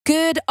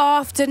Good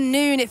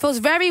afternoon. It feels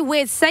very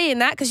weird saying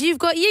that because you've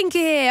got Yinka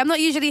here. I'm not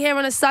usually here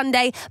on a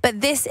Sunday, but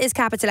this is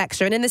Capital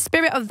XTRA. And in the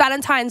spirit of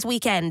Valentine's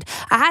weekend,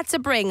 I had to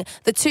bring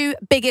the two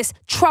biggest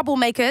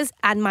troublemakers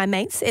and my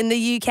mates in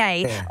the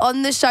UK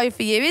on the show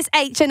for you. It's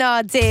Aitch and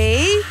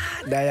ArrDee.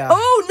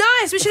 Oh,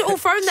 nice. We should have all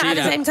thrown that at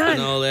the same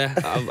time.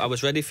 I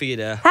was ready for you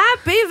there.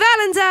 Happy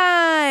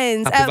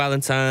Valentine's. Happy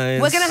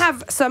Valentine's. We're going to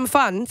have some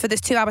fun for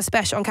this 2-hour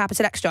special on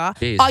Capital XTRA.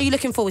 Jeez. Are you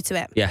looking forward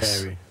to it?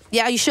 Yes.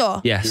 Yeah, are you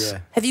sure? Yes. Yeah.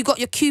 Have you got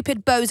your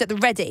Cupid bows at the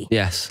ready?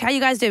 Yes. How you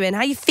guys doing?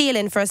 How you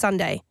feeling for a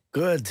Sunday?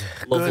 Good.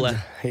 Lovely. Good.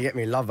 You get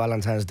me? Love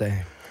Valentine's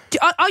Day.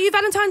 Are you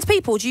Valentine's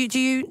people? Do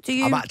you?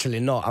 I'm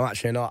actually not.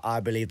 I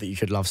believe that you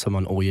should love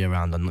someone all year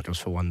round and not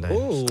just for one day.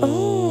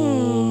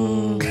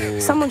 Ooh.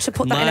 Someone should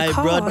put that in a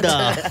card.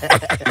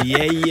 Brother.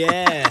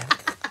 Yeah.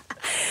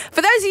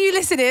 For those of you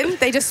listening,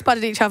 they just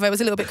sputtered each other. It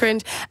was a little bit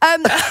cringe.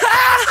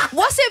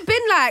 What's it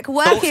been like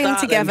working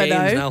together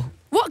though? Now.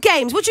 What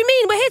games? What do you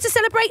mean? We're here to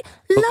celebrate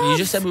love. You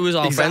just said we was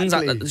all friends.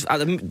 The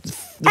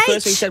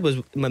first thing you said was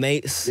my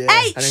mates. Yeah.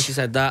 Aitch. And then she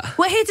said that.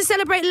 We're here to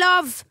celebrate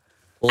love.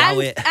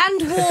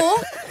 And War,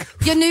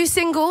 your new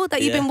single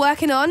that you've been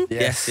working on.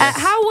 Yes.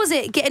 How was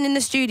it getting in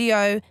the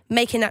studio,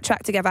 making that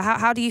track together?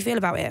 How do you feel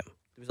about it?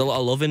 There was a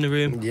lot of love in the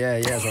room. Yeah.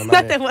 So No,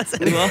 there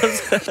wasn't. It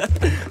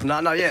was.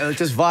 No, yeah, it was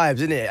just vibes,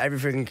 isn't it?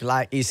 Everything,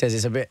 like he says,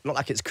 it's a bit, not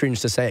like it's cringe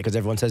to say it because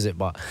everyone says it,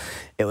 but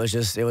it was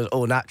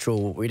all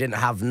natural. We didn't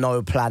have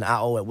no plan at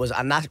all.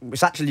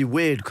 It's actually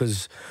weird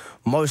because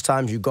most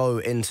times you go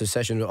into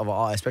sessions with other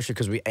artists, especially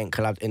because we ain't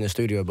collabed in the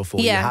studio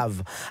before. Yeah. You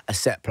have a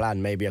set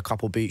plan, maybe a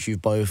couple beats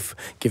you've both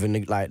given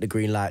the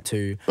green light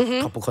to,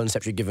 a couple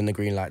concepts you've given the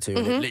green light to.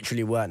 And it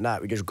literally weren't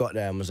that. We just got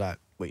there and was like,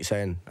 what you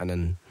saying? And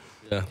then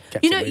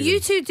kept You know, it moving. you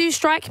two do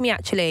strike me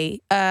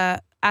actually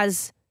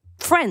as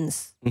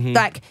friends.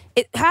 Like,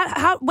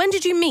 when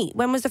did you meet?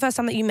 When was the first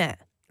time that you met?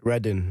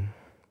 Reading.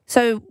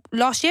 So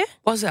last year?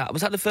 Was that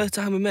the first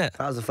time we met?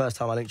 That was the first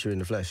time I linked you in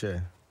the flesh,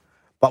 yeah.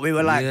 But we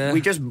were like, Yeah.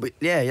 we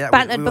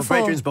Bantered were before.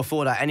 brethrens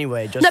before that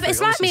anyway. Just No, but through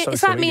it's like me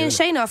social and media,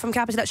 Shayna from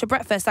Capital XTRA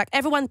Breakfast. Like,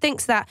 everyone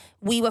thinks that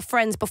we were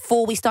friends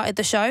before we started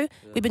the show.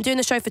 We've been doing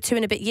the show for 2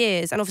 and a bit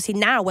years, and obviously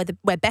now we're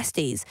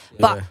besties.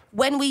 But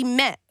when we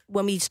met,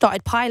 when we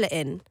started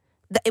piloting,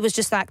 it was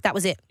just like, that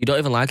was it. You don't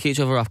even like each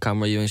other off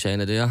camera, you and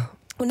Shayna, do you?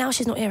 Well, now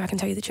she's not here, I can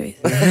tell you the truth.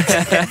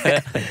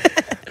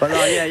 But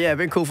no, yeah,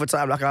 been cool for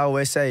time. Like I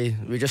always say,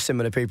 we're just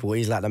similar people.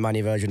 He's like the Manny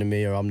version of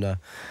me, or I'm the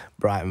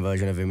Brighton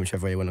version of him,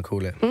 whichever way you want to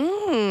call it.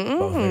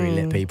 Both very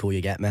lit people,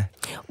 you get me?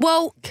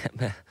 Well, Get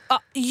me?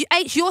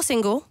 Aitch, you're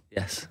single.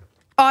 Yes.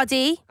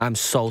 ArrDee, I'm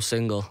so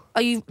single.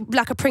 are you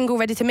like a Pringle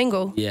ready to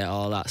mingle? Yeah,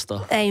 all that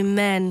stuff.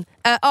 Amen.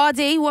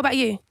 ArrDee, what about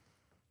you?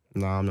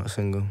 No, I'm not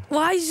single.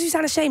 Why did you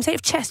sound ashamed? Say it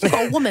with chest, you've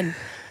got a woman.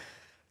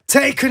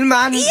 Taken,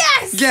 man.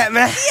 Yes! Get me?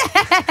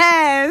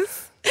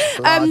 Yes!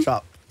 Large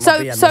up. so-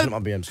 My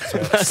BMs.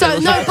 So,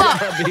 no,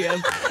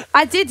 but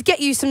I did get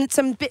you some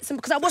bits,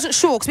 because I wasn't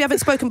sure, because we haven't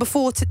spoken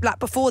before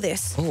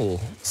this. Oh.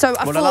 So I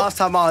Well, thought... the last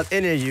time I was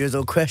in here, you was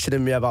all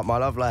questioning me about my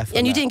love life.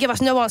 and you that. didn't give us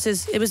no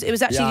answers. It was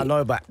actually... Yeah, I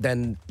know, but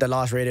then the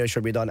last radio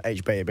should be done.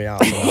 H baited me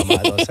out, so I might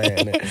as well say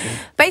it, innit?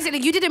 Basically,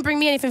 you didn't bring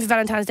me anything for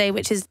Valentine's Day,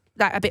 which is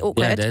like a bit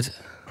awkward. Yeah, I did.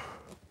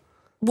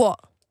 What?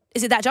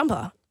 Is it that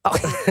jumper?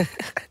 Oh.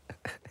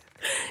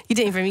 You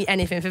didn't bring me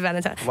anything for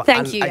Valentine's. Well, Thank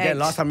and you, again, Aitch.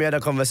 last time we had a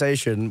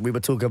conversation, we were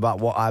talking about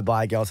what I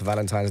buy a girl for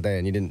Valentine's Day,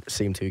 and you didn't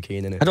seem too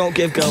keen in it. I don't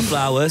give girl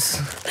flowers.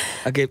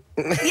 I give...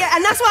 Yeah,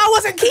 and that's why I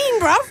wasn't keen,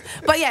 bruv.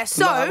 But yeah,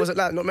 so... No, was it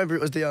like? Not remember.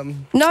 It was the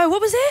No,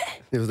 what was it?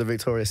 It was the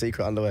Victoria's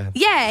Secret underwear.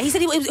 Yeah, he said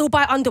he'll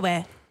buy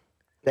underwear.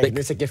 Yeah,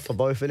 it's a gift for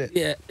both, innit?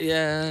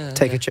 Yeah.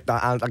 Take a chip down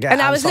and get.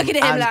 And I was looking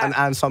at him like- an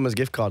Ann Summers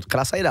gift card.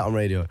 Can I say that on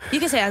radio? You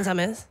can say Ann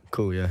Summers.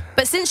 Cool, yeah.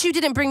 But since you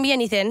didn't bring me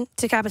anything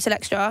to Capital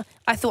XTRA,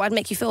 I thought I'd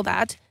make you feel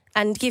bad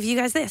and give you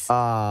guys this.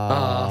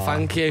 Oh,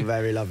 thank you.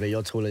 Very lovely.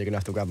 You're taller. You're gonna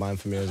have to grab mine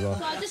for me as well.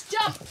 So I'll just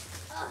jump.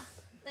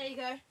 There you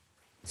go.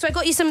 So I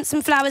got you some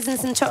flowers and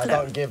some I chocolate.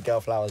 don't give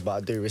girl flowers, but I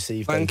do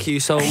receive them. Thank you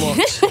so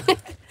much.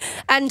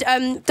 And don't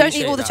eat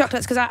Appreciate all the that.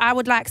 chocolates because I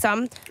would like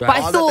some. But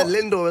Right. I Oh, thought the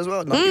Lindor as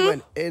well. No, you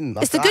went in.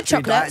 It's the good I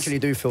chocolates. actually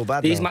do feel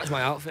bad. These now. match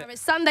my outfit.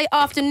 it's Sunday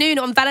afternoon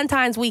on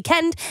Valentine's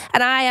weekend,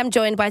 and I am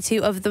joined by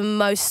 2 of the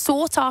most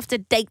sought-after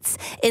dates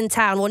in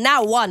town. Well,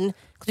 now 1,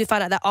 because we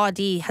found out that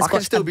ArrDee has I can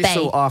got still a be bae.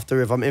 sought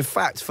after if I'm. In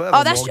fact,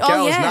 furthermore, that's- oh,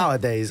 girls yeah.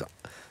 nowadays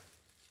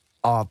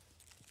are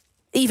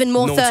Even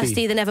more naughty.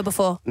 thirsty than ever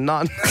before.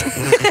 none.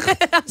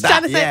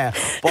 trying to say- Yeah,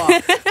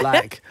 but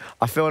like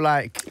I feel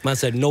like Man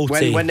said no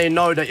tea. when they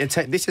know that you're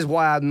this is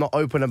why I'm not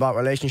open about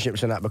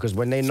relationships and that, because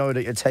when they know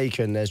that you're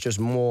taken, there's just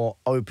more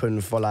open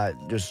for like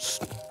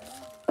just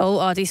Oh,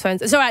 ArrDee's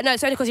phones. It's all right. No,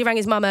 it's only because he rang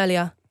his mum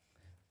earlier.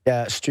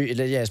 stupid.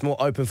 Yeah, it's more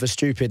open for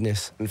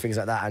stupidness and things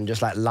like that, and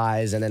just like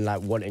lies, and then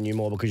like wanting you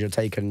more because you're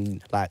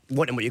taken, like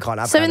wanting what you can't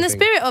have. So kind in the of thing.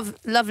 spirit of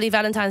lovely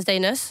Valentine's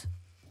Day-ness,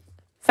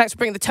 thanks for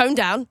bringing the tone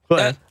down.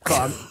 Come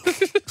on,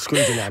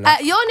 Scrooging that now.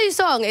 Your new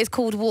song is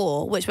called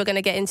War, which we're going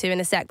to get into in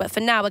a sec. But for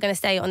now, we're going to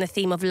stay on the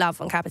theme of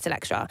love on Capital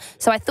XTRA.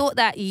 So I thought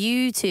that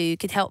you two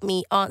could help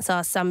me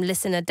answer some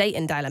listener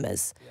dating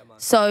dilemmas.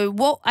 So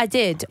what I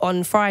did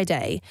on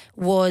Friday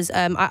was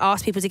I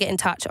asked people to get in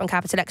touch on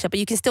Capital Extra, but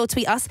you can still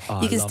tweet us.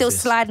 You can still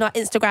slide in our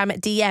Instagram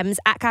at DMs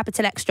at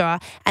Capital Extra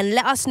and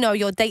let us know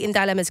your dating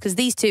dilemmas because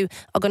these two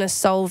are going to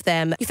solve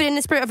them. You feeling in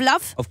the spirit of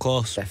love? Of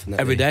course.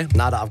 Definitely. Every day.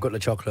 Now that I've got the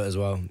chocolate as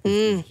well.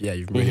 Yeah,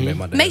 you've really made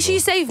my day. Make sure you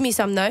save me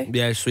some though.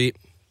 Yeah, sweet.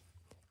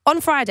 On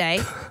Friday,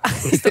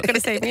 he's not going to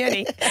save me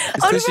any. It's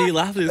because she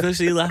laughed. It's because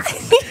she laughed.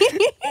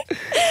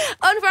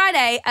 On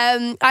Friday,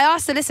 I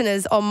asked the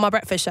listeners on my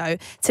breakfast show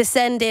to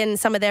send in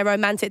some of their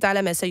romantic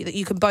dilemmas so that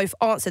you can both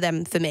answer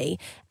them for me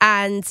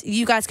and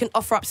you guys can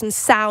offer up some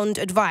sound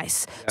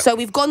advice. Yep. So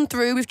we've gone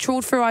through, we've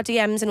trawled through our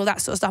DMs and all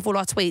that sort of stuff, all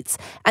our tweets,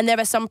 and there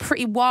are some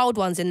pretty wild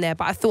ones in there,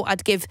 but I thought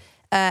I'd give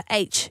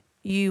Aitch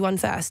you one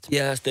first.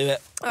 Yeah, let's do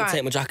it. I'll right.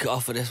 take my jacket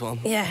off for this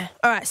one. Yeah.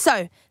 All right.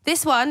 So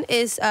this one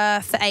is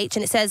for Aitch,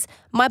 and it says,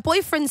 "My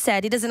boyfriend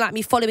said he doesn't like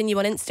me following you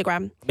on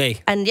Instagram."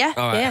 Me. And yeah,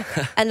 all right.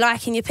 yeah, and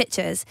liking your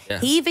pictures. Yeah.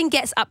 He even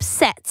gets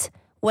upset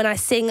when I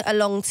sing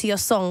along to your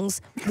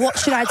songs. What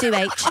should I do,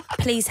 Aitch?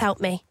 Please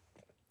help me.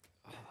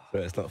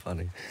 But it's not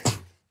funny.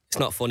 It's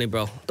not funny,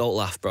 bro. Don't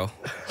laugh, bro.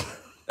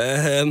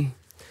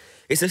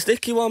 It's a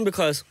sticky one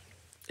because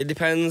it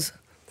depends.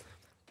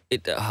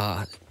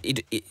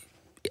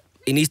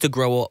 He needs to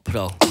grow up,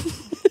 though.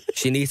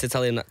 She needs to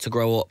tell him that to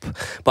grow up.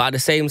 But at the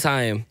same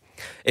time,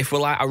 if we're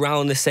like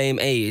around the same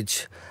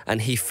age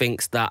and he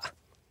thinks that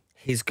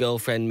his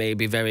girlfriend may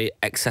be very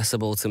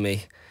accessible to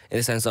me, in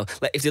the sense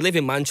of, like, if they live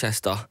in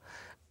Manchester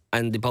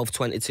and they're both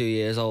 22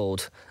 years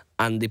old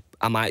and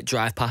I might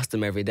drive past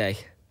them every day,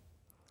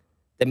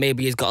 then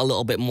maybe he's got a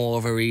little bit more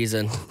of a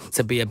reason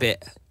to be a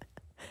bit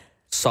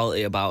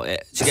salty about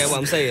it. Do you get what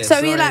I'm saying? So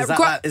you like,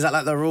 is that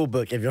like the rule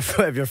book if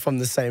you're from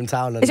the same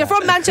town? And if you're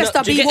from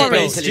Manchester, be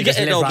worried. Do you get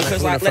it though?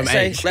 Because like,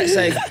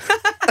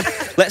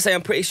 let's say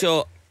I'm pretty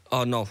sure.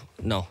 Oh no,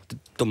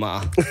 don't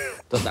matter.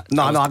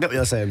 No, I get what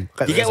you're saying.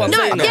 You get what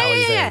I'm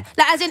saying? Yeah.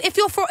 Like, as in, if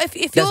you're from, if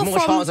there's you're more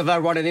from, chance of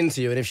her running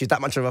into you, and if she's that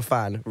much of a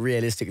fan,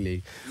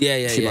 realistically,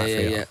 she might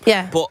feel.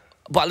 Yeah.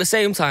 But at the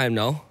same time,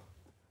 though,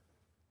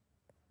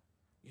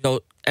 you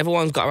know,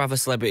 everyone's got to have a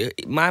celebrity.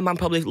 My man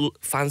probably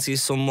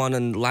fancies someone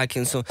and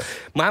liking some.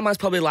 My man's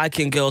probably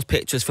liking girls'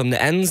 pictures from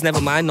the ends.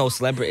 Never mind no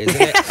celebrities,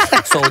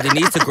 innit? So they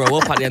need to grow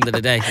up at the end of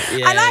the day.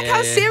 Yeah, I like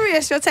how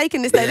serious you're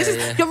taking this. Though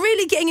you're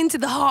really getting into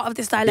the heart of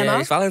this dilemma. Yeah,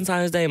 it's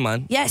Valentine's Day,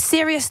 man. Yeah,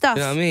 serious stuff.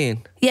 You know what I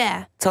mean?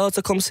 Yeah. Tell her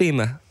to come see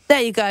me.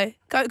 There you go.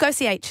 Go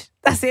see Aitch.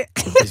 That's it.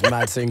 He's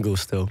mad single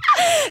still.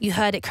 You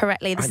heard it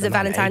correctly. This is a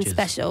Valentine's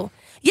special.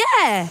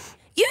 Yeah.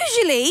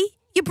 Usually,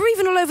 you're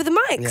breathing all over the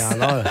mics. Yeah, I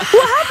know.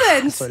 What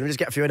happened? So let me just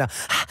get a few in now.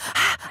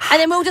 And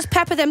then we'll just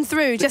pepper them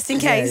through just in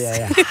case.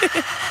 Yeah.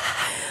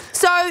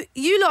 So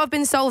you lot have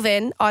been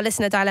solving our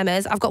listener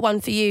dilemmas. I've got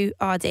one for you,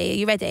 ArrDee. Are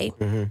you ready?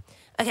 Mm-hmm.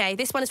 Okay,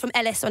 this one is from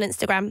Ellis on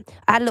Instagram.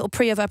 I had a little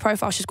pre of her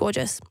profile. She's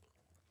gorgeous.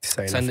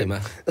 Send it,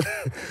 man.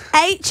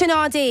 Aitch and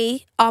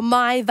ArrDee are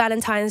my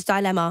Valentine's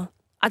dilemma.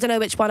 I don't know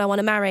which one I want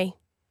to marry.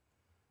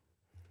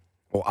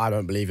 Well, I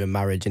don't believe in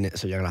marriage, innit?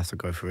 So you're going to have to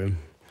go for him.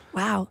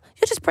 Wow,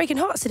 you're just breaking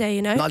hearts today,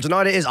 you know. No, do you know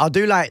what it is? I'll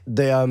do like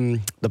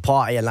the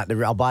party and like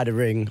I'll buy the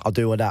ring. I'll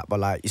do all that, but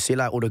like you see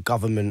like all the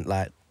government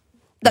like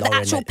the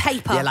actual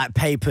paper. Yeah, like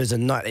papers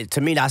and not. To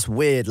me, that's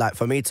weird. Like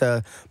for me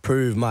to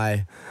prove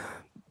my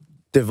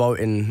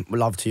devoting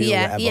love to you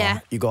or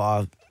whatever, you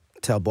gotta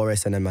tell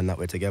Boris and them and that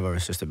we're together.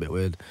 It's just a bit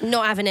weird.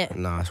 Not having it.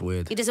 Nah, it's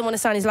weird. He doesn't want to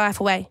sign his life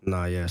away.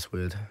 Nah, yeah, it's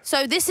weird.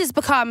 So this has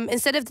become,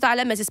 instead of the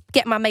dilemmas, it's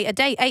get my mate a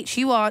date. Aitch,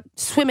 you are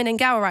swimming in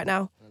Gower right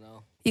now. I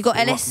know. You got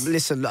Ellis.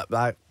 Listen, look,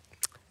 like.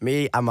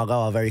 Me and my girl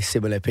are very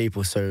similar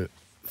people, so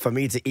for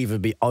me to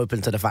even be open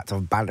to the fact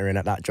of bantering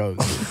at that joke,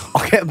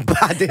 I get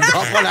badded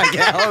up when I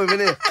get home,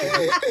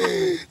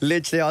 innit?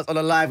 Literally, I was on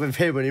a live with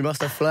him and he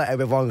must have flirted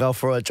with one girl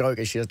for a joke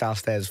and she was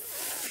downstairs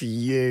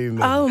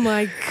fuming. Oh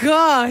my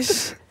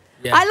gosh.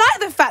 Yeah. I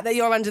like the fact that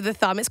you're under the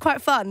thumb. It's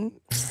quite fun.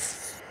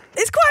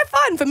 It's quite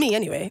fun for me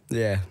anyway.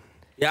 Yeah.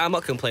 Yeah, I'm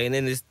not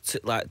complaining. It's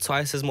like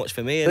twice as much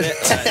for me, isn't it?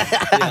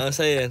 Like, you know what I'm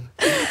saying?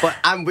 But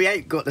we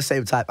ain't got the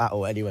same type at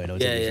all anyway, though.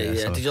 Yeah.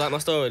 So. Did you like my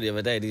story the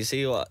other day? Did you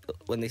see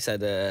when they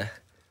said,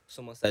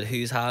 someone said,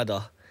 who's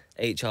harder,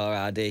 Aitch or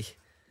ArrDee?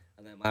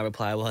 And then my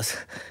reply was,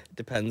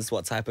 depends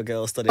what type of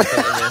girl studies it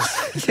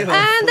is.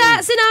 And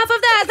that's enough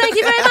of that. Thank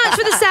you very much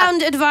for the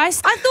sound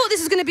advice. I thought this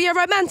was going to be a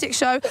romantic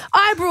show.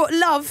 I brought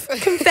love,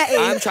 confetti.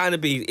 I'm trying to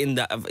be in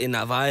that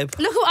vibe.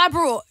 Look what I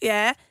brought,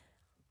 yeah.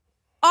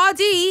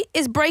 ArrDee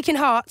is breaking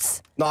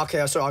hearts. No,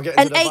 okay, sorry, I'll get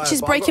into and Aitch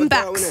is breaking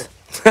backs.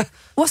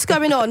 What's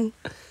going on?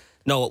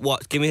 No,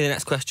 what? Give me the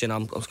next question.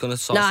 I'm just going to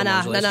solve No.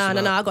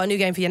 I've got a new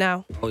game for you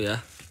now. Oh, yeah?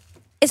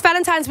 It's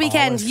Valentine's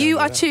weekend. You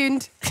are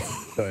tuned.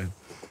 Sorry.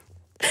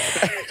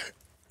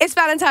 It's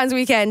Valentine's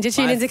weekend. You're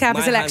tuned into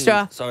Capital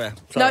Extra. Sorry.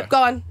 No,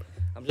 go on.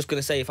 I'm just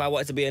going to say, if I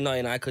wanted to be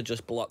annoying, I could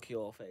just block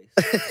your face.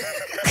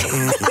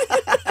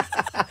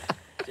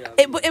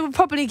 It would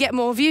probably get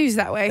more views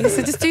that way.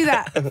 So just do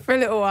that for a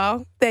little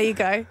while. There you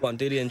go. Go on,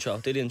 do the intro.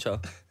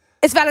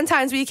 It's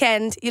Valentine's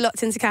weekend. You're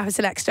locked into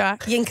Capital Extra.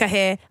 Yinka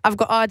here. I've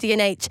got ArrDee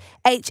and Aitch.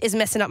 Aitch is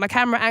messing up my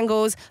camera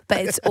angles, but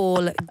it's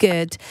all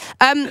good.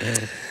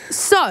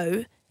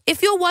 So,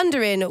 If you're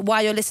wondering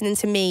why you're listening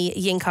to me,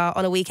 Yinka,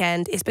 on a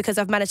weekend, it's because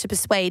I've managed to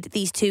persuade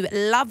these two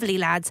lovely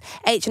lads,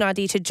 Aitch and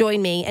ArrDee, to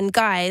join me. And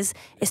guys,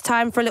 it's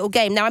time for a little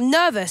game. Now, I'm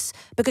nervous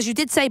because you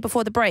did say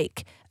before the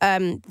break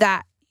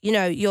that, you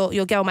know,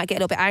 your girl might get a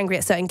little bit angry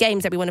at certain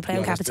games that we want to play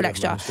on Capital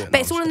Extra.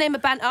 But it's all in the name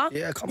of banter.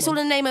 Yeah, come on. It's all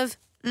in the name of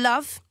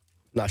love.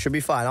 No, she'll be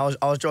fine. I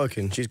was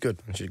joking. She's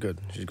good. She's good.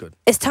 She's good.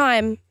 It's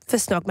time for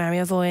Snog, Marry,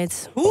 Avoid.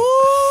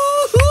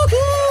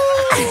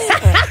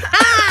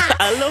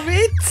 I love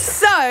it.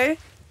 So,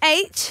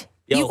 Aitch,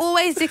 Yo. you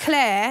always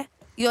declare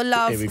your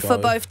love Here we for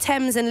go. both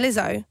Thames and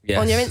Lizzo Yes.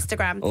 on your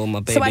Instagram. Oh,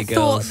 my so I baby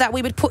thought girls. that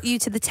we would put you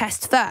to the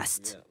test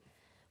first.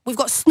 We've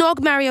got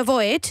Snog, Marry,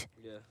 Avoid,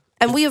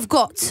 and we have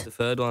got The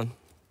third one.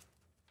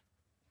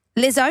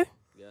 Lizzo,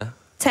 Yeah.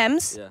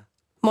 Thames, Yeah.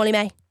 Molly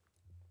May.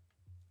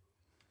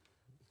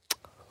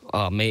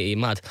 Oh, mate, you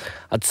mad?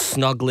 I'd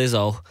snog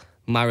Lizzo,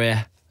 marry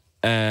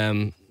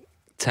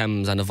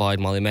Thames and avoid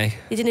Molly May.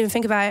 You didn't even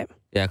think about it.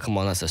 Yeah, come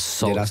on, that's a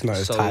so Yeah, that's not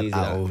as so tight easy.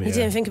 at that. all. You Yeah.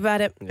 didn't think about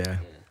it. Yeah.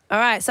 All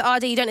right, so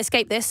ArrDee, you don't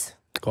escape this.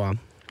 Go on.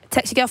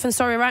 Text your girlfriend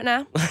sorry right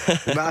now.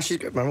 Nah, she's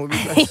good, man. We'll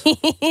be blessed.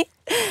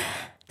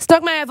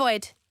 Snog, Marry,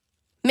 Avoid.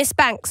 Miss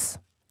Banks,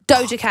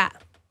 Doja Cat,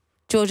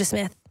 Georgia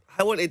Smith.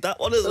 I wanted that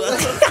one as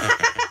well.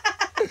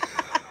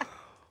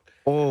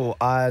 Oh,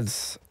 I'd.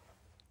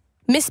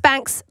 Miss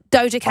Banks,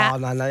 Doja Cat, Oh,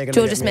 no, now you're gonna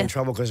Georgia get me in Smith.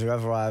 trouble because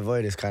whoever I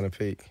avoid is kind of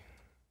peak.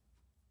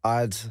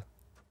 I'd.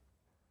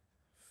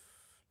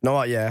 Know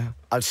what? Yeah,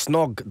 I'd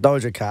snog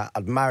Doja Cat.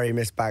 I'd marry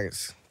Miss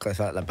Banks because I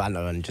felt like the banter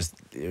and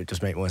it would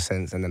just make more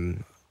sense. And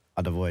then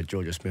I'd avoid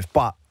Georgia Smith,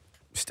 but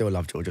still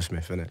love Georgia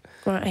Smith, innit?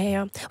 Right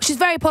here. She's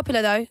very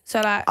popular though,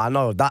 so like. I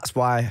know that's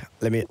why.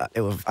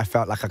 I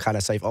felt like a kind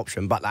of safe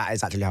option, but that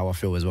is actually how I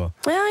feel as well.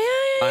 Well,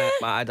 yeah.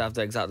 I'd have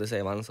the exactly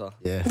same answer.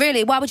 Yeah.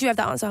 Really? Why would you have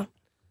that answer?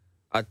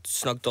 I'd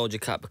snog Doja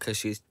Cat because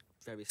she's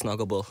very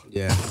snoggable.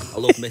 Yeah. I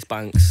love Miss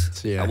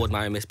Banks. Yeah. I would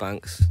marry Miss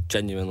Banks,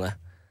 genuinely.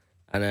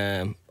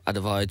 And I'd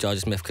avoid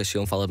Georgia Smith because she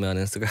unfollowed me on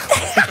Instagram.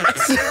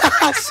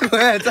 I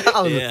swear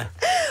down. Yeah.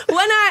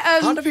 When I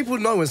How do people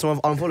know when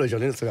someone unfollows you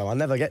on Instagram? I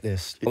never get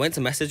this. I went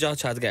to message her,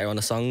 tried to get her on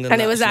a song, And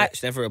it was she, that-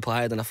 she never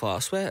replied. And I thought, I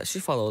swear she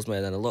follows me.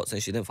 And then I looked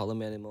and she didn't follow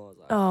me anymore. I was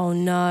like, Oh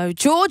no,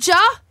 Georgia,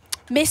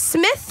 Miss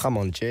Smith. Come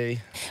on, G.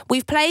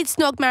 We've played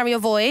Snog, Marry,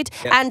 Avoid,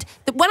 Yep. and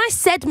when I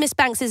said Miss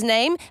Banks'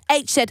 name,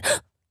 Aitch said,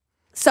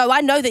 "So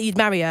I know that you'd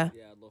marry her."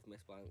 yeah, I love Miss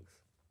Banks.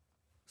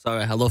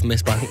 Sorry, I love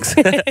Miss Banks.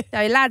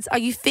 So, lads, are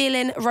you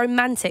feeling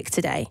romantic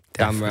today?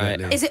 Damn right.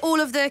 Definitely. Is it all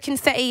of the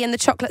confetti and the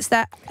chocolates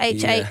that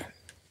Aitch ate?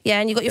 Yeah,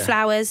 and you got your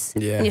flowers.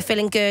 Yeah. And you're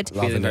feeling good.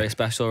 Feeling Loving very it.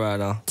 special right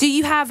now. Do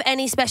you have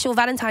any special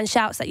Valentine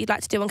shouts that you'd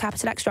like to do on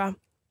Capital Extra?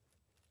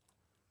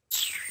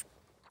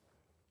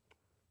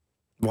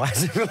 Why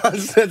is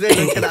everyone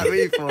looking at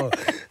me for?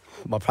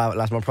 My private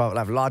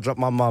life. Large up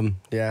my mum.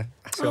 Yeah.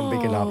 That's what I'm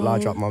picking up.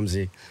 Large up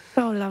mumsy.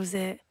 Oh, loves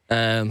it.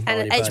 Um,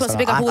 And Aitch wants to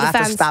pick up all I the have to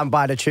fans. stand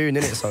by the tune,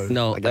 innit? So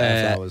No, I get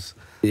her flowers.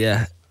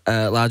 yeah,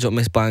 large up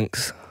Miss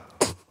Banks.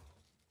 That's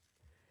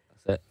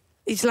it.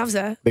 He just loves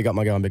her. Big up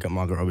my girl and big up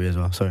Margaret Robbie as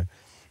well. Sorry.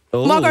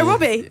 Oh. Margot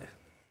Robbie.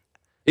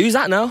 Who's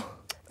that now?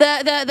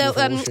 The Wolf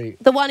of Wall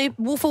Street. the one who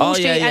Wolf of Wall Oh,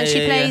 Street, yeah, yeah, and she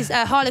yeah, plays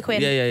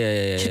Harlequin.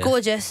 Yeah. She's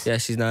gorgeous. Yeah,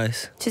 she's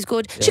nice. She's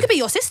good. She could be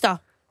your sister.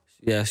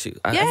 Yeah,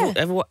 Yeah.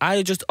 Everyone,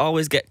 I just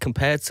always get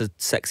compared to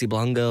sexy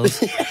blonde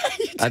girls.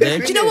 I do.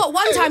 Do you know what?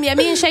 One time, yeah,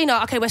 me and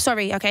Shayna. Okay, we're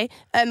sorry. Okay,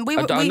 I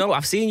know.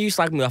 I've seen you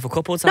slag me off a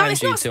couple of No,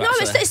 times. it's not. you No, two,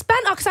 it's actually.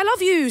 banter because I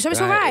love you, so it's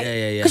Right, all right.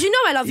 yeah. Because you know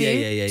I love you,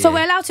 Yeah, so yeah.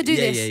 we're allowed to do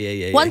Yeah, this.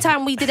 yeah. One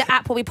time we did an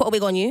app where we put a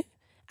wig on you,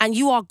 and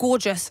you are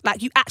gorgeous.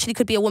 Like you actually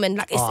could be a woman.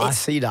 Like it's, Oh, I it's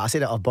see that. I see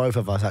that of both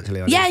of us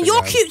actually. On yeah, and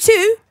you're Instagram. cute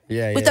too.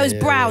 Yeah, with yeah, those yeah,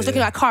 brows yeah, looking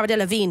yeah. like Cara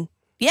Delevingne.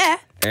 Yeah.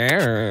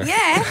 Yeah.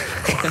 Yeah.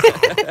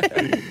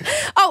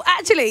 Oh,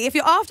 actually, if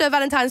you're after a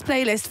Valentine's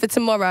playlist for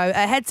tomorrow,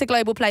 head to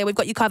Global Play. We've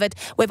got you covered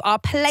with our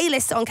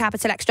playlist on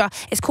Capital Extra.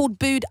 It's called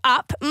Booed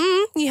Up.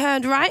 You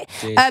heard right.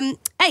 Jeez.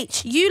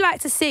 H, you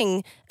like to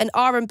sing an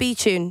R&B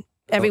tune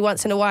every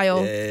once in a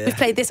while. Yeah. We've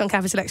played this on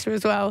Capital Extra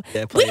as well.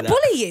 Yeah, play We that.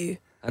 bully you.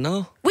 I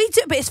know. We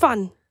do, but it's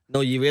fun.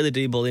 No, you really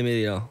do bully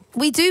me, you know.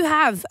 We do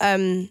have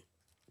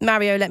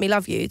Mario Let Me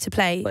Love You to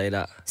play. Play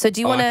that. So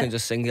do you Or want I to... can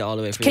just sing it all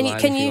the way through Can the you?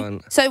 line Can if you you?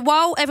 want. So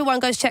while everyone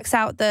goes checks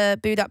out the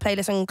Booed Up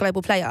playlist on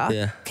Global Player,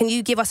 Yeah. can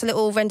you give us a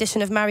little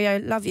rendition of Mario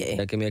Love You?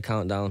 Yeah, give me a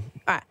countdown.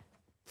 All right,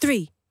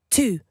 3,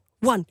 2,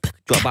 1.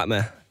 Drop back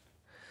me.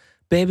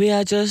 Baby,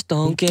 I just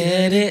don't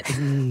get it.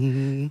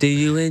 Do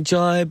you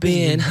enjoy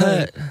being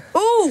hurt?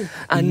 Ooh,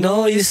 I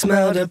know you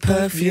smell the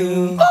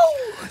perfume,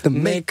 the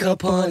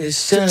makeup on your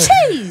shirt.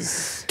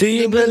 jeez! Do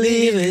you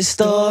believe his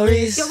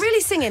stories? You're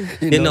really singing.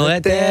 You know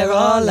that they're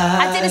all lies.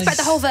 I didn't expect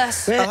the whole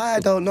verse. I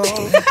don't know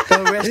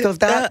the rest of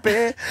that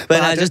bit,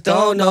 But I just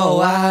don't know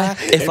why.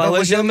 If I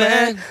was your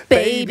man,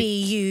 Baby,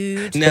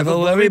 you never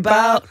worry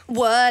about.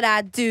 what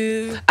I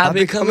do. I'll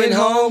be coming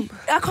home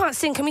I can't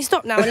sing. Can we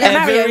stop now and let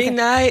Mario? every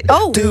night,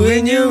 Oh.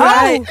 doing you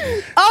right.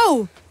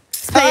 Oh,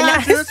 it's playing I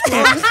nice. just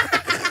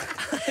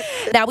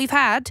want- Now, we've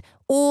had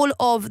all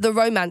of the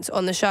romance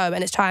on the show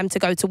and it's time to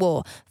go to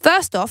war.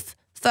 First off,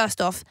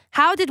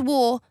 how did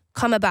war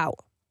come about?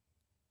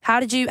 How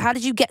did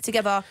you get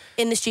together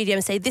in the studio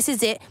and say, this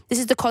is it, this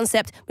is the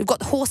concept, we've got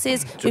the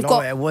horses,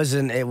 It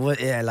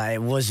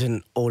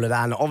wasn't all of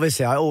that. And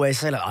obviously I always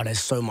say like, oh, there's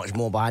so much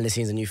more behind the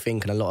scenes than you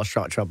think and a lot of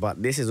structure,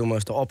 but this is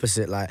almost the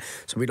opposite. Like,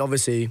 so we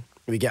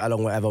get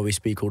along whatever, we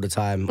speak all the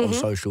time on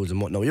socials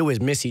and whatnot. We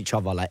always miss each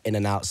other, like in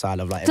and outside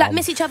of like. Like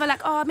miss each other,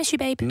 like, oh, I miss you,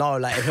 babe. No,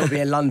 like if he'll be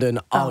in London,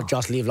 I'll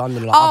just leave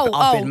London. Like,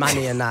 I've been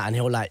Manny and that, and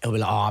he'll be like,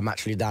 oh, I'm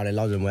actually down in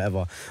London,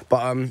 whatever.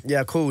 But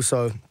yeah, cool.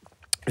 So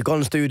we've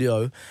gone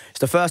studio. It's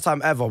the first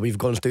time ever we've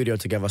gone studio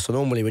together. So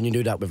normally when you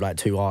do that with like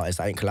two artists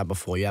that ain't collab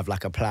before, you have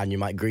like a plan. You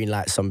might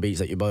greenlight some beats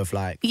that you both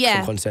like. Yeah.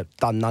 Some concept.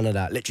 Done none of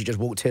that. Literally just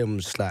walked in,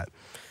 was just like,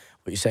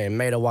 what you saying?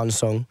 Made a one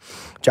song,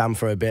 jammed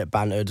for a bit,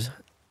 bantered,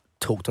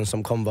 talked on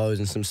some convos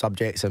and some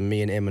subjects and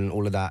me and him and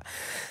all of that.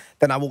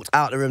 Then I walked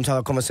out the room to have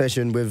a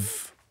conversation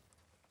with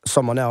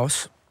someone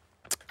else,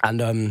 and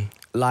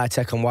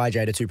Tech and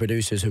YJ, the two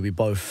producers who we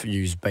both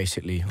use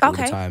basically all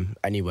the time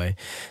anyway.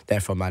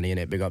 They're from Manny,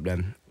 innit? Big up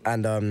them.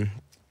 And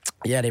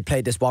yeah, they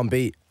played this one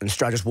beat and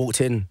I just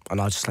walked in and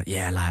I was just like,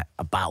 yeah, like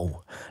a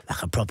battle,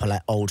 like a proper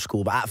like old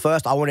school. But at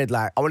first I wanted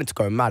to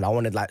go mad. I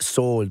wanted like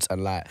swords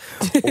and like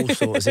all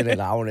sorts in it.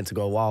 Like I wanted to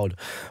go wild.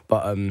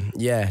 But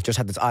yeah, just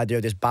had this idea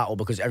of this battle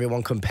because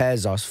everyone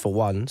compares us for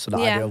one, so the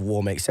idea of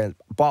war makes sense.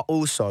 But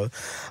also,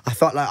 I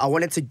felt like I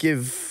wanted to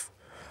give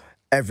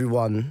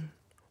everyone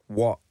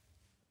what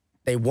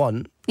they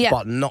want,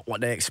 but not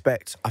what they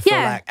expect. I feel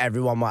like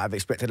everyone might have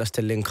expected us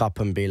to link up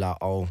and be like,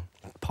 oh,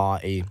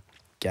 party,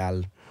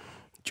 gal,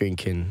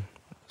 drinking,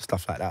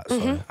 stuff like that.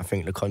 So I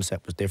think the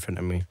concept was different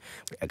and we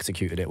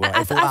executed it well.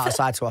 It felt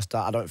outside to us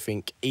that I don't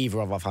think either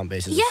of our fan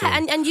bases.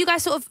 Yeah, and you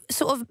guys sort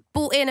of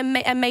brought in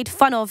and made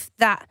fun of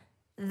that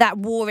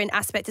warring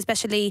aspect,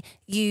 especially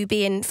you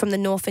being from the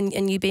north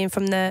and you being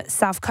from the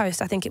south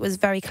coast. I think it was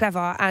very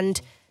clever. And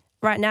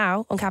right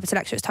now on Capital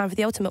XTRA, it's time for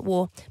the ultimate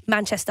war: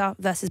 Manchester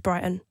versus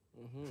Brighton.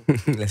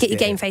 Get your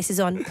game faces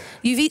on.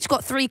 You've each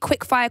got 3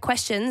 quick fire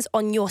questions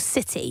on your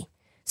city.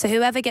 So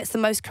whoever gets the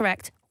most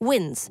correct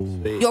wins.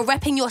 Ooh. You're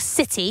repping your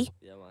city.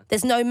 Yeah, man.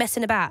 There's no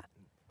messing about.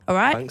 All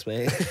right? Thanks,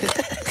 mate.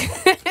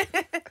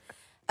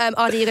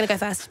 ArrDee, you're going to go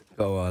first.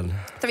 Go on.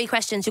 3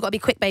 questions. You've got to be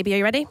quick, baby. Are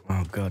you ready?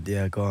 Oh, God,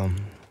 yeah, go on.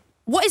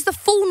 What is the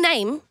full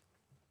name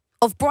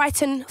of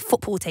Brighton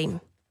football team?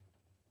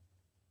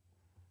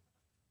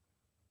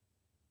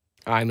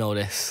 I know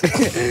this.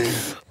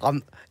 Is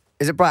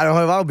it Brighton and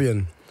Hove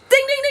Albion?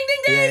 Ding, ding, ding, ding,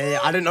 ding. Yeah.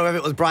 I didn't know if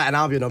it was Brighton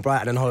Albion or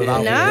Brighton and Hove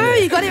Albion. No,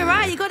 you got it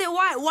right. You got it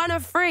right. 1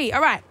 of 3.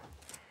 All right.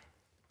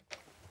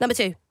 Number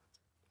 2.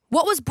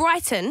 What was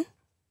Brighton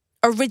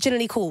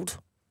originally called?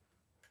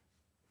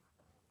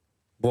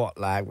 What,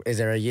 like, is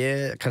there a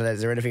year?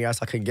 Is there anything else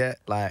I can get?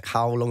 Like,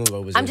 how long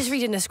ago was it? I'm just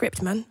reading the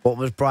script, man. What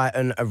was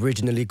Brighton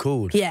originally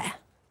called? Yeah.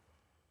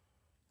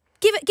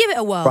 Give it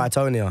a whirl.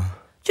 Brightonia.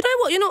 Do you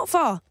know what? You're not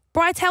far.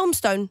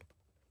 Brighthelmstone.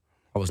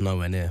 I was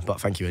nowhere near,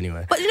 but thank you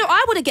anyway. But, you know,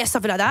 I would have guessed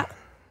something like that.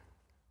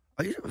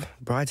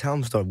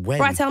 Brighthelmstone, when?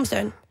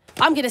 Brighthelmstone.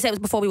 I'm going to say it was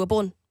before we were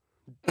born.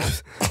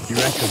 You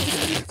reckon?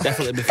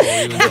 Definitely before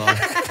we were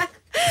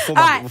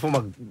born. Before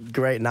my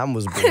great nan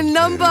was born.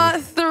 Number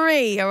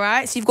 3, all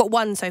right? So you've got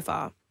 1 so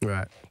far.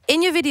 Right.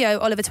 In your video,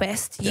 Oliver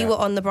Twist, you were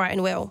on the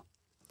Brighton Wheel.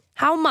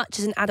 How much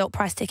is an adult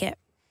price ticket?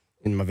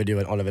 In my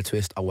video, Oliver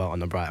Twist, I went on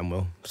the Brighton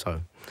Wheel. So,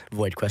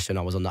 void question,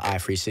 I was on the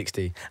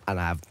I-360 and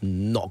I have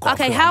not got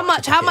Okay, how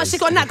much you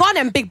got on that? Go on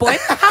then, big boy.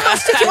 How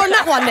much did you on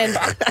that one then?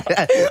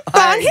 Go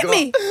on, hit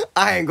me.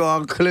 I ain't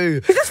got a clue.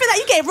 Just for that,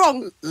 you get it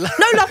wrong.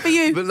 No love for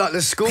you. But like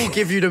the school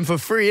give you them for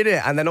free,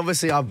 innit? And then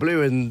obviously I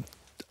blew and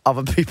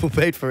other people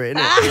paid for it,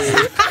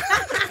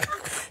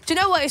 innit? Do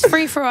you know what? It's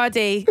free for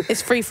ArrDee.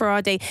 It's free for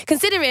ArrDee.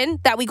 Considering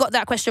that we got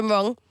that question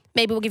wrong,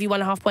 maybe we'll give you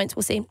 1.5 points.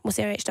 We'll see. We'll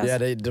see how Aitch does. Yeah,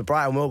 the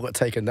Brighton Wheel got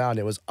taken down.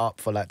 It was up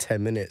for like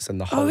 10 minutes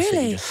and the whole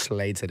city just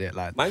slated it.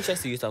 Like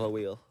Manchester used to have a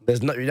wheel.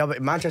 There's no,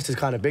 but Manchester's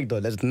kind of big though.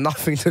 There's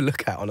nothing to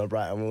look at on a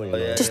Brighton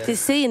Wheel. Just the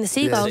sea and the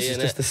seagulls. Yeah,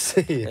 just the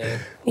sea.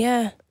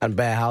 Yeah. And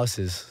bare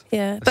houses.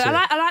 Yeah. But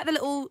I like the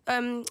little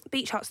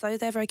beach huts though.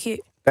 They're very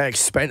cute. They're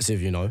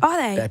expensive, you know. Are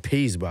they? They're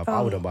peas, bruv.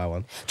 I wouldn't buy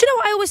one. Do you know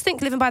what I always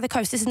think living by the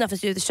coast? This is nothing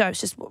to do with the show. It's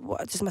just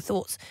just my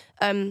thoughts,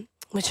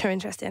 which are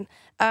interesting.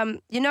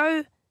 You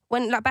know,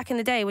 when like back in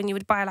the day when you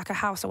would buy like a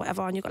house or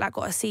whatever and you got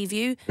a sea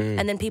view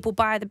and then people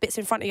buy the bits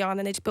in front of you and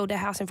then they just build their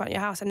house in front of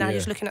your house and now you're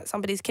just looking at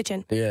somebody's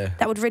kitchen. Yeah.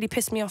 That would really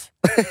piss me off.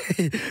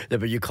 Yeah,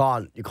 but you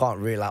can't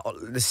really like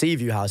the sea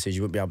view houses.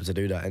 You wouldn't be able to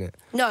do that, innit?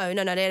 No.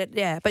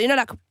 Yeah, but you know,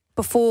 like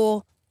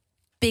before,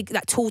 big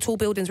like tall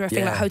buildings were a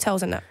thing, like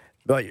hotels and that.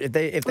 But if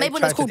they maybe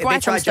when it's called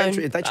Brighthelmstone.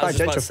 If they try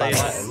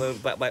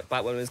gentrify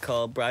back when it was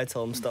called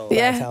Brighthelmstone.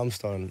 Yeah.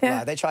 Brighthelmstone. Yeah.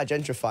 Like, they try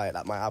gentrify it,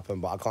 that might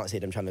happen, but I can't see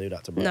them trying to do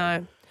that to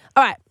Brighton. No.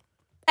 All right,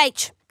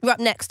 Aitch, you're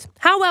up next.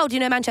 How well do you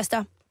know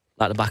Manchester?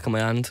 Like the back of my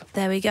hand.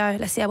 There we go.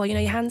 Let's see how well you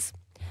know your hands.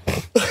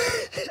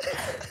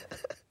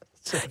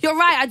 You're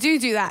right, I do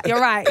that. You're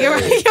right. You're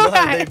right. You're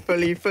right.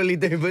 They fully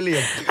do bully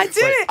him. I do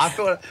it. I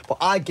feel, but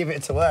I give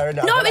it to her.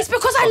 Innit? No, it's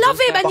because I love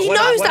him and he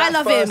knows that I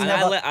love him. And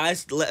I let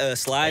her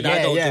slide.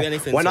 I don't do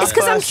anything. When to I her.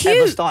 because I'm first ever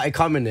cute. started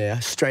coming here,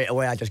 straight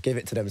away I just give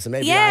it to them. So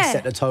maybe Yeah. I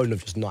set the tone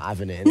of just not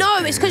having it. No,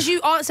 it's because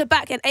you answer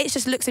back and Aitch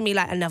just looks at me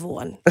like another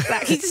one.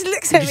 Like, he just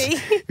looks at me.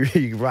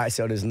 He writes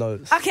it on his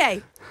notes.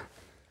 Okay.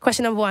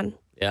 Question number 1.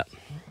 Yeah.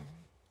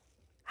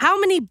 How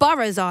many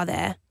boroughs are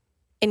there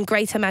in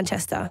Greater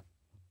Manchester?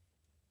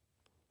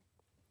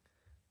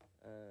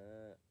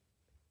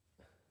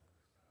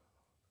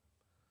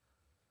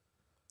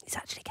 He's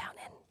actually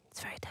counting.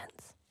 It's very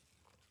tense.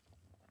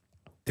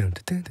 Well,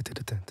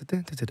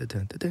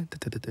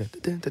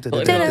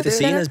 the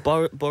scene as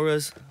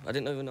boroughs. I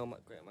didn't even know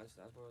Greater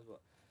Manchester has boroughs, but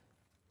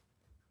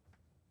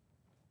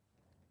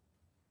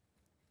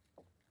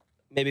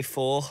maybe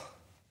 4.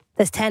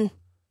 There's 10.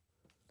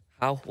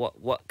 How?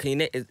 What? Can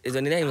you? Is there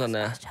any names on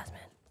there? Ask Jasmine.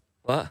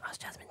 What?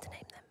 Ask Jasmine to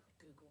name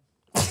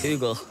them.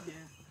 Google.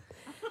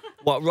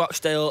 What?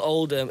 Rochdale,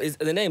 Oldham. Are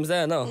the names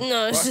there? No.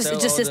 No, it just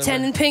Rochdale, says Oldham,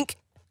 10 in pink.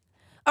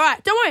 All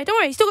right, don't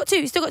worry. He's still got 2.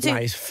 He's still got 2. Nah,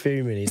 he's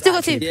fuming. He's Still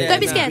got 2. actually Yeah, Don't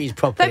be no. scared. He's Don't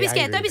properly be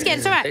scared. angry. Don't be scared.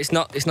 It's all right.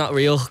 It's not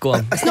real. Go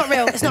on. It's not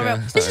real. It's not real.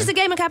 Yeah, This sorry. is a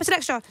game of Capital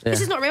Extra. This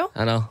Yeah. is not real.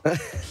 I know.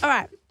 All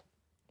right.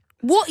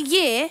 What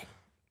year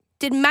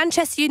did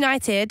Manchester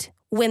United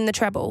win the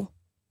treble?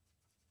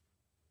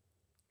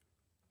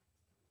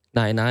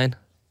 99. Ding,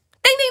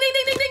 ding, ding,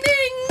 ding, ding,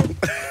 ding,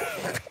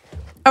 ding.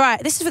 All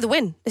right, this is for the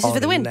win. This is for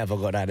the win. Never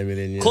got that in a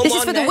million years. Come This is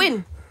on, for the then.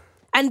 win.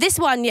 And this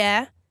one,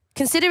 yeah,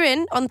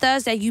 considering on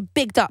Thursday you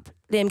bigged up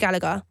Liam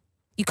Gallagher,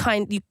 you Are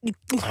have you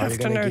to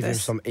going know to give him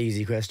this. some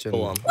easy question?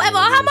 Go on. Whatever,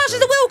 how much does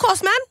the wheel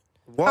cost, man?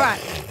 What? All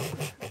right.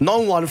 No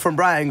one from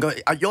Brighton got.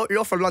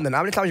 You're from London.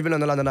 How many times have you been on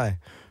the London Eye?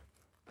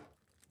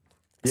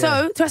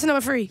 So, question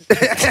number 3.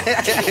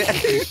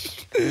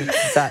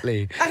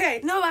 Exactly.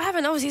 Okay, no, I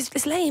haven't. Obviously,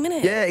 it's lame,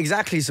 innit? Yeah,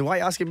 exactly. So why are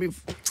you asking me?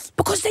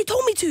 Because they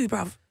told me to,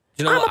 bruv.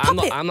 Do you know I'm what? a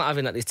puppet. I'm not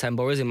having at these 10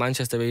 boroughs in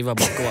Manchester either.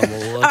 But go on, we'll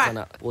work All right. on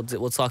that.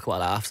 We'll talk about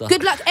that after.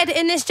 Good luck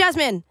editing this,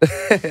 Jasmine.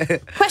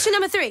 Question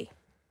number 3.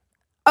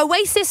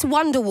 Oasis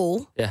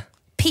Wonderwall Yeah.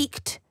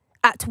 peaked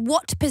at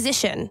what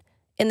position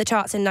in the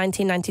charts in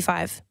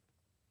 1995?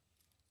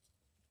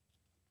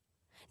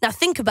 Now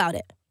think about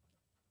it.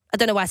 I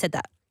don't know why I said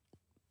that.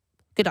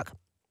 Good luck.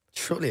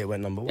 Surely it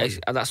went number 1.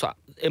 Yeah, that's what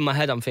in my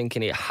head I'm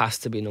thinking. It has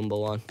to be number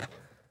 1,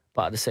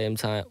 but at the same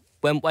time,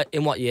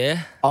 in what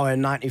year? Oh,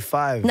 in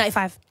 95.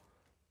 95.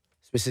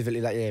 Specifically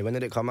that year. When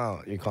did it come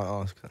out? You can't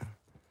ask.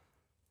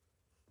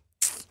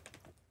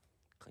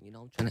 You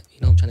know,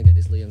 I'm trying to get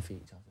this Liam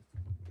feature.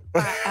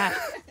 All right.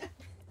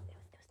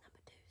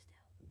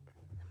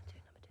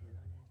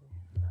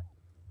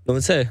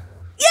 Number 2.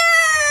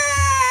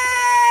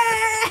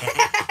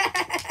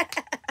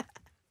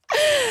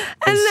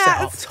 And Set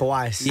up that's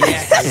twice. Yeah.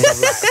 In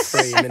like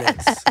 3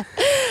 minutes.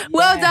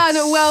 well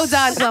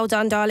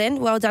done, darling.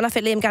 Well done. I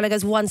think Liam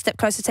Gallagher's one step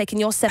closer to taking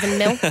your 7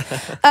 mil.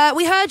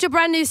 We heard your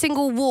brand new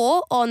single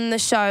War on the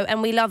show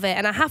and we love it.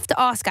 And I have to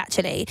ask,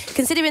 actually,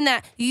 considering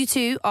that you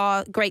two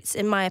are greats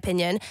in my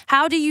opinion,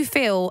 how do you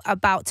feel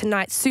about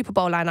tonight's Super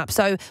Bowl lineup?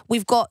 So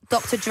we've got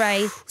Dr.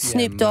 Dre,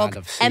 Snoop man, Dogg,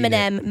 I've seen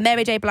Eminem,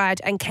 Mary J. Blige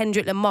and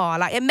Kendrick Lamar.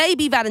 Like, it may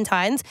be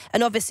Valentine's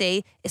and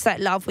obviously it's like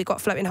love. We've got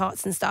Floating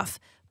Hearts and stuff.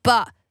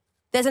 But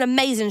there's an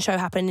amazing show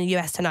happening in the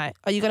US tonight.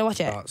 Are you going to watch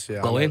it? That's,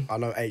 yeah, Going. I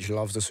know Aitch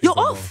loves the Super You're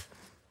Bowl. off?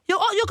 You're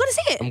going to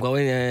see it? I'm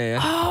going. Yeah.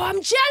 Oh, I'm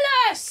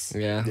jealous.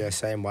 Yeah. Yeah,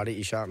 same. Why didn't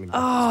you shout me?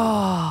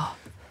 Oh.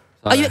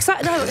 Are you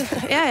excited? No,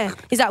 yeah.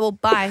 He's like, well,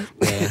 bye.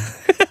 Yeah.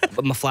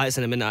 But my flight's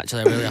in a minute.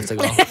 Actually, I really have to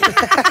go.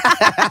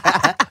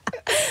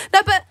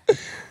 No,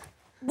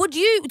 but do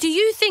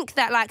you think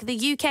that like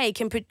the UK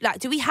can like?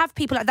 Do we have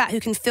people like that who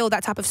can fill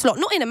that type of slot?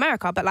 Not in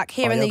America, but like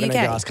here in the You're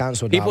gonna get us UK.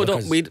 cancelled People now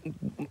don't. because-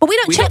 But we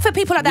don't check for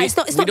people like that. It's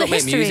not we the don't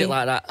make history. music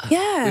like that.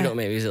 Yeah. We don't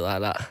make music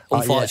like that. Yeah,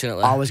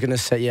 Unfortunately. I was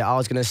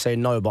gonna say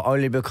no, but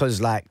only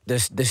because like the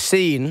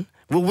scene.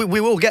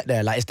 We will get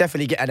there. Like it's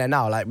definitely getting there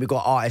now. Like we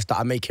got artists that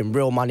are making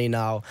real money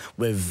now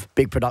with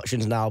big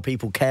productions now.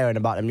 People caring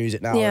about the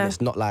music now. Yeah. And it's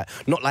not like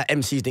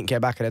MCs didn't care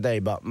back in the day,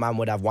 but man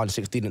would have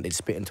 116 and they'd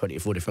spit in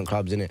 24 different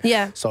clubs, innit?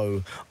 Yeah.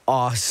 So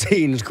our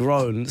scene's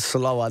grown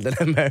slower than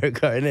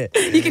America, innit?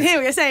 You can hear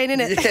what you're saying,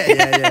 innit?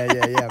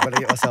 Yeah. I'm gonna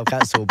get myself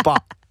cancelled,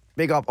 but.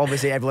 Big up,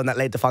 obviously, everyone that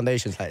laid the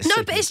foundations. Like, No,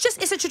 sick. but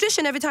it's a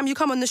tradition. Every time you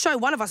come on the show,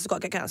 one of us has got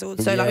to get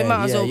cancelled. So like, Yeah, we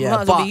might as well, yeah.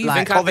 might as well But, be you. I like,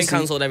 think I've been obviously-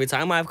 cancelled every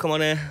time I've come on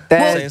here.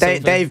 saying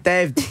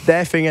something.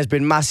 Their thing has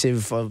been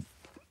massive for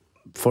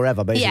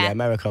forever, basically. Yeah.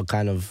 America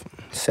kind of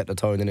set the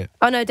tone, innit?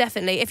 Oh, no,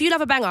 definitely. If you love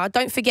a banger,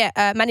 don't forget,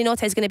 Manny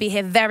Norte is going to be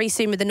here very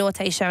soon with the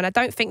Norte Show, and I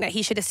don't think that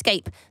he should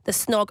escape the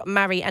snog,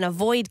 marry, and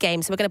avoid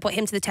game, so we're going to put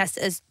him to the test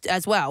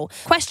as well.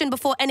 Question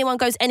before anyone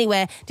goes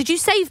anywhere. Did you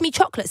save me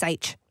chocolates,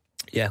 H?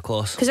 Yeah, of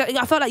course. Because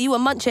I felt like you were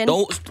munching.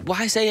 Don't.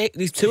 Why say 8?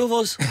 These 2 of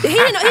us. He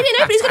didn't open.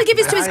 He's going to give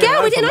his to his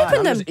girl. We didn't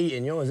open them. I'm just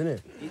eating yours, innit?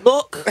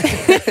 Look.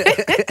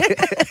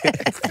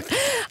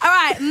 All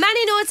right,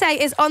 Manny Norte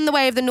Norte is on the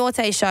way of the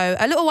Norte show.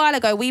 A little while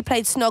ago, we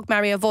played Snog,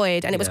 Marry,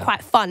 Avoid, and it was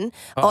quite fun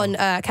on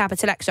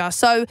Capital XTRA.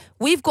 So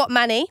we've got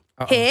Manny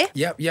here.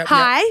 Yep.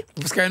 Hi.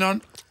 What's going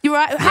on? You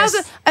right?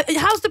 Yes.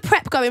 How's the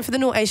prep going for the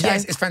Norte show?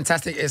 Yes, it's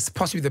fantastic. It's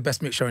possibly the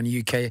best mix show in the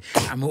UK,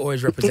 and we're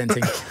always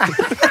representing.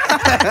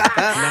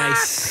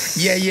 Nice.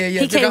 Yeah.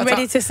 He came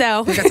ready to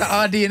sell. We got to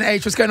ArrDee and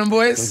Aitch. What's going on,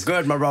 boys?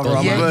 Good, my brother.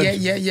 I'm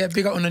good. Yeah.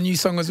 Big up on the new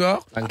song as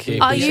well. Thank you.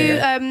 Are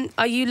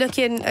you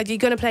looking? Are you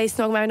going to play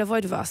Snog, Marry, and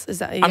Avoid with us? Is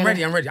that? I'm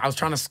ready. I was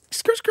trying to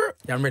skirt.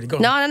 Yeah, I'm ready. Go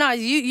on. No.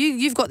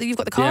 You've got the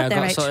card I there,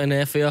 got Aitch. something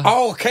here for you.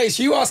 Oh, okay.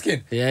 So you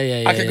asking?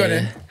 Yeah. Okay, go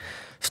then.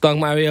 Snog,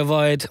 Marry,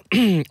 Avoid.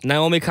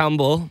 Naomi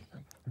Campbell,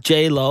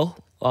 J-Lo,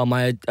 or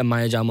Maya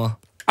Jama.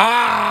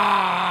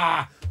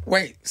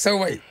 Wait.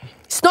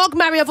 Snog,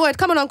 Marry, Avoid.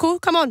 Come on, uncle.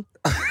 Come on.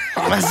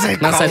 I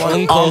said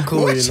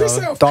uncle. Watch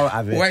yourself. Don't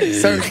have it. Wait,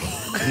 so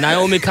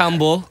Naomi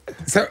Campbell,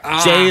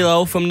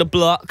 J-Lo from the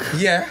block,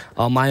 yeah.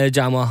 or Maya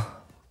Jama.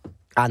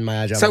 And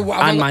Maya Jama. So what?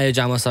 And Maya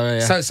Jama, sorry.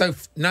 Yeah. So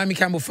Naomi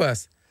Campbell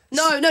first.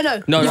 No. No,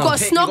 You've no.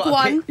 got a Snog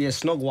one, Yeah,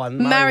 Snog one.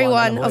 Marry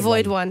one, and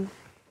Avoid one.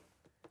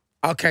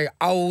 Okay,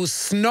 I will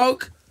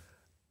snog.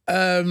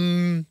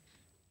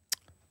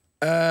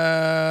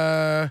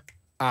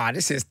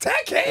 This is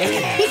Turkey.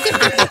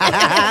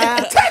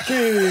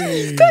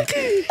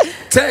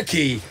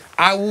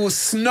 I will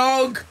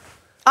snog.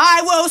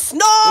 I will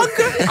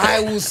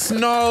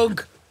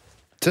snog.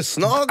 To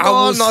snog I will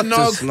or not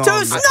snog. to snog? To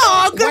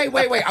snog.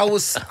 Wait.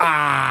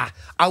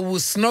 I will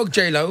snog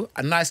J-Lo.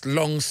 A nice,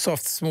 long,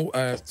 soft, small,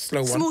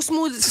 slow one.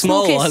 Small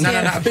kiss. one. No,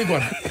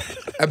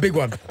 a big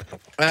one.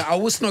 I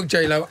will snog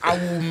J-Lo. I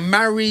will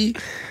marry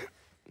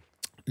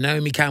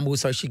Naomi Campbell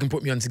so she can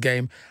put me onto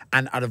game,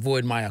 and I'd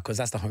avoid Maya because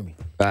that's the homie.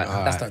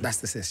 That's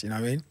the sis, you know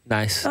what I mean?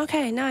 Nice.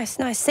 Okay, nice.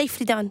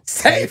 Safely done.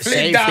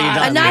 Safely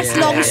done. A nice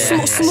long,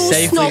 small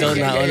Safely snog. done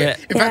that, wasn't it?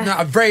 In fact, no,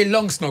 a very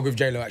long snog with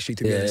J-Lo, actually,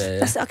 to be honest.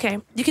 That's okay.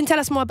 You can tell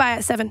us more about it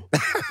at 7.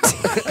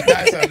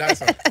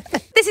 Nice one.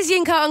 This is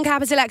Yinka on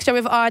Capital XTRA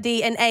with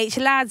ArrDee and Aitch.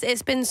 Lads,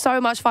 it's been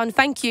so much fun.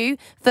 Thank you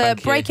for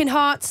breaking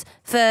hearts,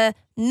 for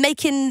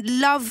making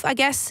love, I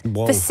guess,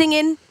 for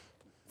singing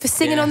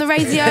on the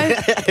radio,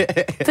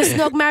 for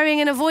snog,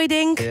 marrying and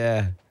avoiding.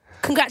 Yeah.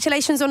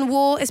 Congratulations on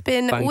War. It's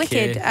been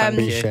wicked.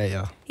 Appreciate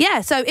you. Yeah,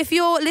 so if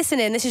you're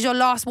listening, this is your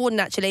last warning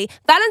actually.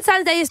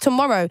 Valentine's Day is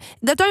tomorrow.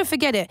 Don't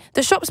forget it.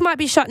 The shops might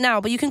be shut now,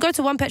 but you can go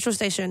to one petrol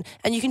station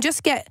and you can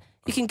just get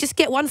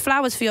one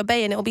flowers for your bae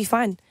and it'll be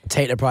fine.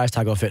 Take the price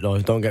tag off it though.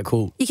 Don't get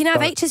cool. You can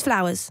have Aitch's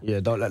flowers. Yeah,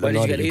 don't let Where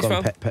them know did that you you've get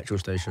gone these petrol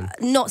station.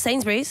 Not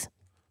Sainsbury's.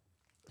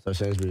 So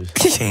Sainsbury's.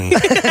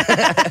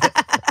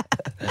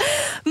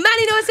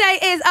 Manny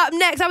Norte is up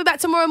next. I'll be back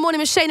tomorrow morning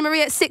with Shane and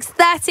Maria at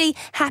 6:30.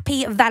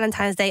 Happy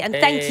Valentine's Day and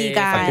thank you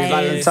guys. Happy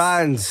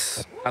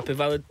Valentine's. Happy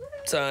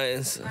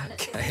Valentine's.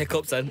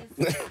 Hiccups then.